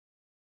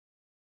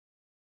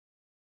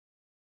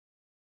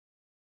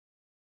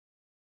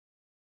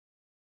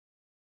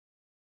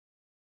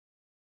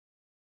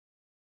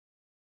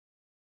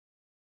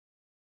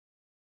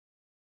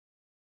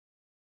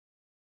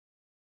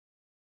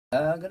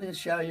I'm going to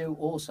show you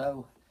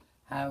also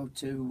how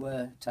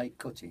to take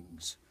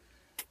cuttings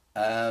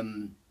a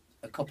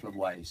couple of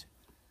ways.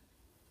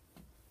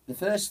 The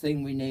first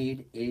thing we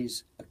need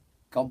is a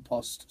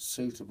compost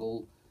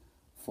suitable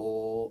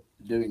for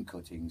doing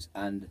cuttings,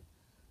 and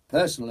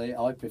personally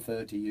I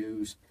prefer to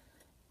use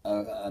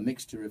a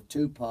mixture of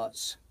 2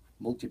 parts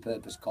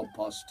multi-purpose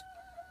compost,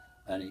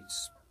 and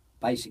it's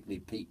basically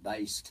peat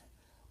based,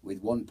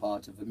 with 1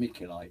 part of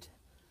vermiculite.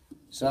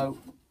 So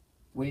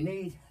we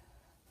need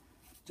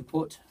to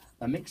put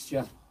a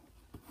mixture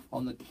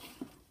on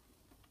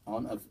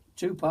of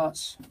 2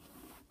 parts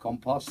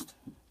compost,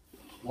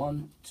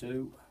 1,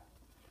 2,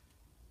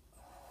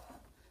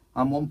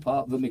 and 1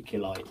 part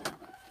vermiculite.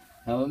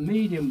 Now a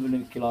medium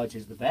vermiculite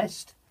is the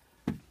best,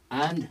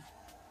 and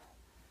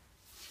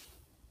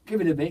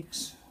give it a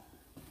mix.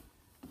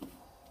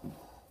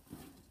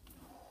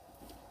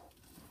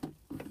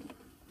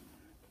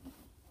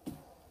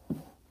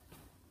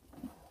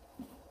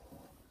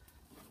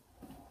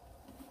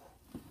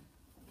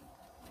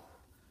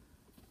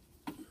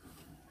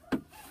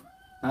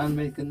 And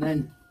we can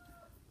then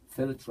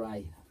fill a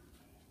tray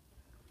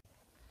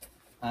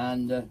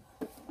and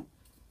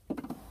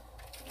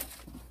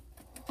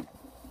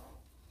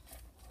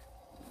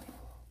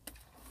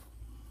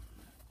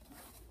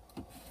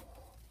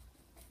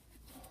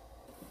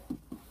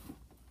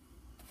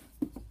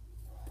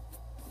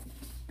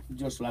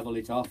just level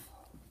it off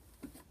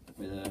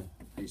with a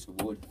piece of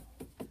wood.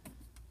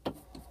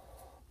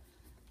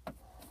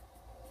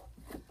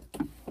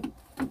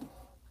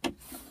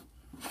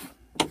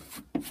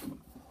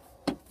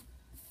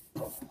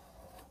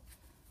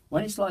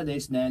 When it's like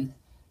this, then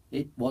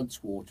it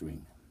wants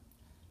watering.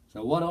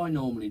 So what I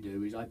normally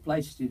do is I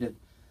place it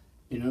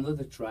in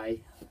another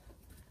tray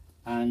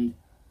and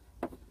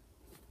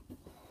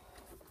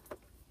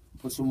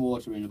put some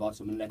water in the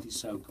bottom and let it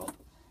soak up.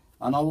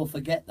 And I will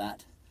forget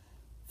that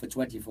for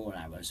 24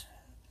 hours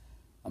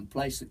and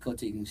place the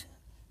cuttings,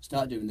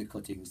 start doing the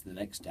cuttings the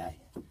next day.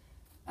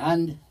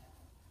 And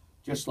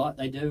just like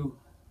they do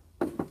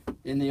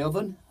in the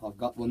oven, I've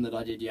got one that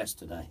I did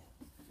yesterday.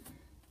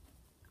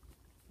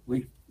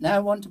 We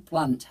now want to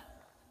plant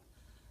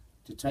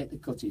to take the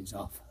cuttings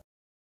off.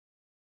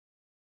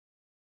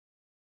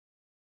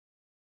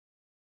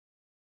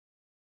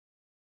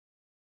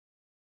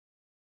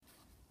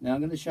 Now I'm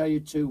going to show you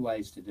 2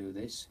 ways to do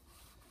this.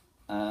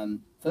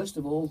 First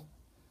of all,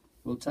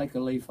 we'll take a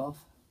leaf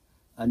off,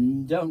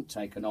 and don't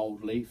take an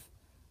old leaf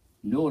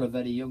nor a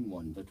very young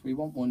one, but we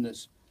want one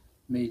that's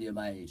medium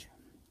age.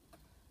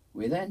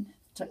 We then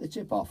take the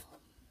tip off.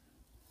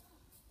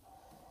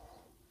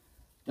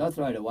 Don't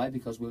throw it away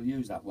because we'll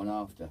use that one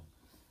after.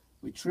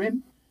 We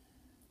trim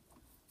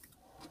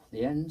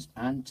the ends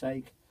and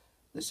take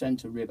the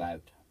centre rib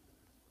out,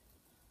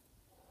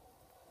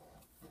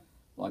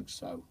 like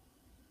so.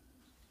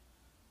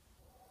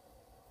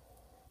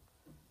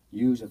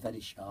 Use a very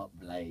sharp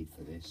blade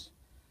for this.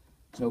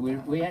 So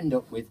we end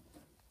up with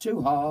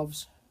 2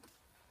 halves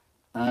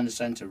and a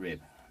centre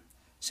rib.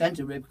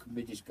 Centre rib can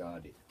be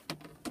discarded.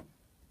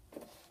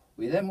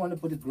 We then want to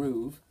put a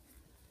groove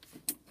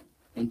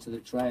into the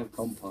tray of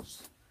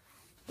compost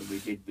that we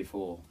did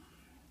before.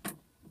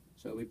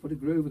 So we put a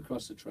groove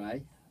across the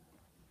tray,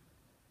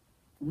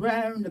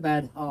 round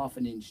about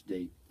 1/2 inch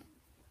deep,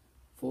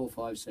 4 or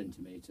 5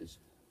 centimetres.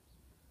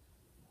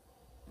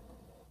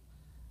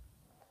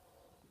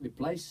 We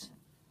place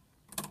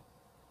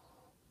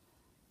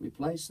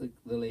the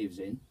leaves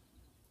in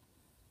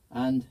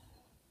and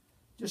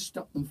just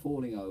stop them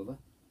falling over,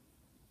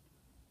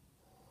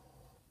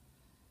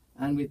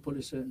 and we put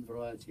a certain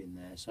variety in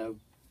there. So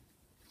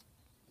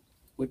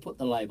we put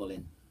the label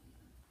in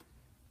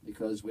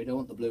because we don't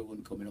want the blue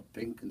one coming up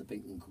pink and the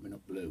pink one coming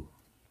up blue.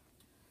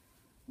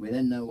 We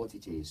then know what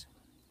it is.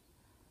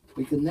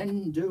 We can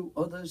then do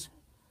others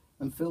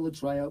and fill the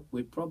tray up.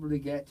 We'd probably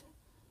get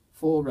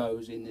 4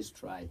 rows in this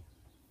tray.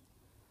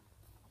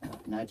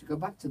 Now to go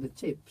back to the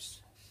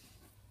tips,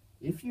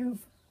 if you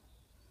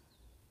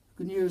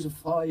can use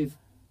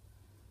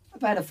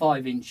about a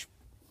 5 inch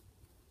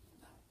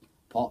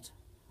pot,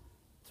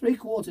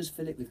 3/4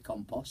 fill it with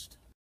compost.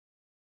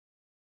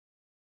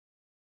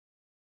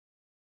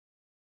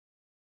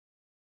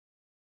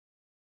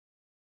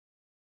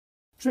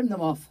 Trim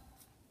them off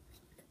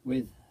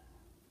with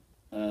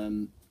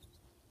a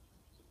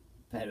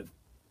pair of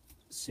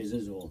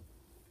scissors or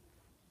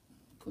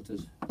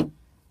cutters,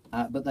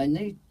 but they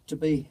need to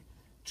be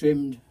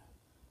trimmed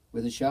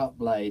with a sharp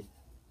blade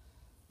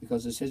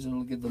because the scissors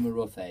will give them a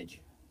rough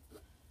edge.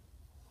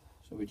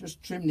 So we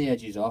just trim the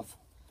edges off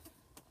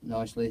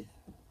nicely,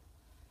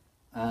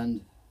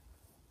 and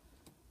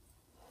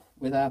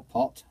with our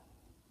pot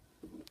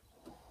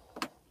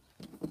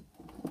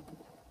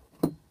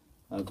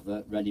of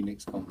ready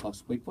mixed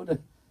compost, we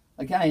put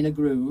again a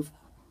groove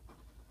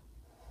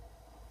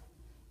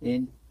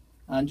in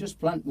and just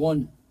plant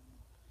 1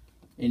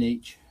 in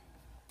each.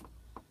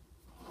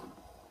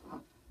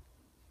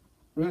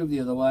 Groove the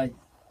other way,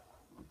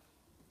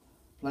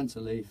 plant a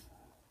leaf,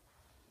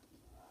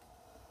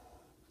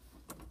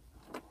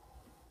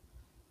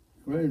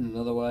 groove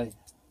another way,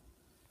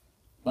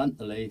 plant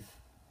the leaf.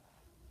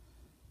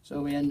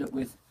 So we end up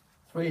with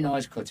 3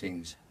 nice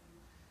cuttings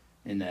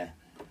in there.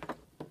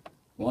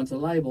 We want a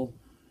label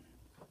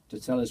to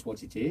tell us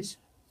what it is.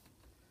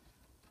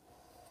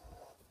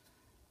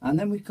 And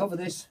then we cover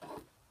this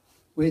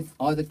with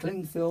either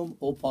cling film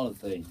or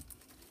polythene.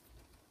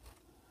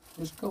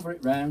 Just cover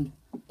it round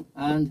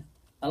and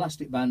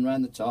elastic band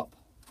round the top.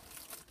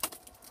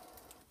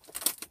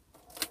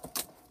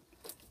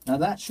 Now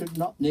that should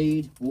not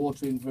need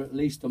watering for at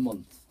least a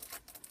month,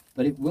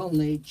 but it will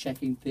need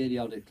checking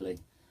periodically.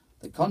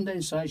 The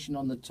condensation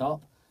on the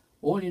top,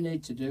 all you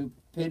need to do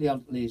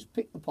periodically is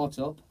pick the pot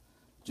up,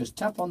 just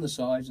tap on the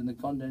sides and the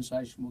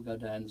condensation will go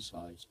down the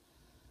sides.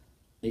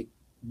 It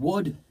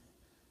would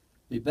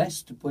be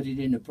best to put it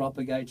in a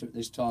propagator at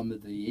this time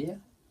of the year,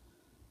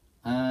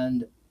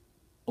 and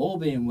all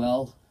being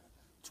well,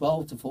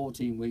 12 to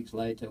 14 weeks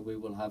later we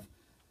will have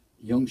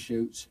young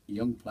shoots,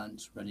 young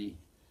plants ready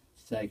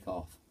to take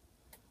off.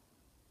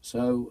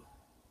 So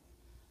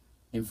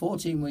in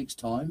 14 weeks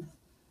time,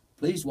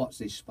 please watch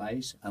this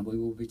space and we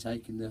will be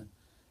taking the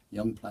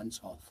young plants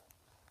off.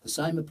 The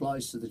same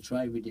applies to the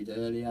tray we did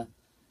earlier,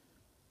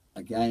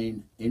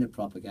 again in a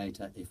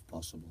propagator if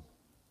possible.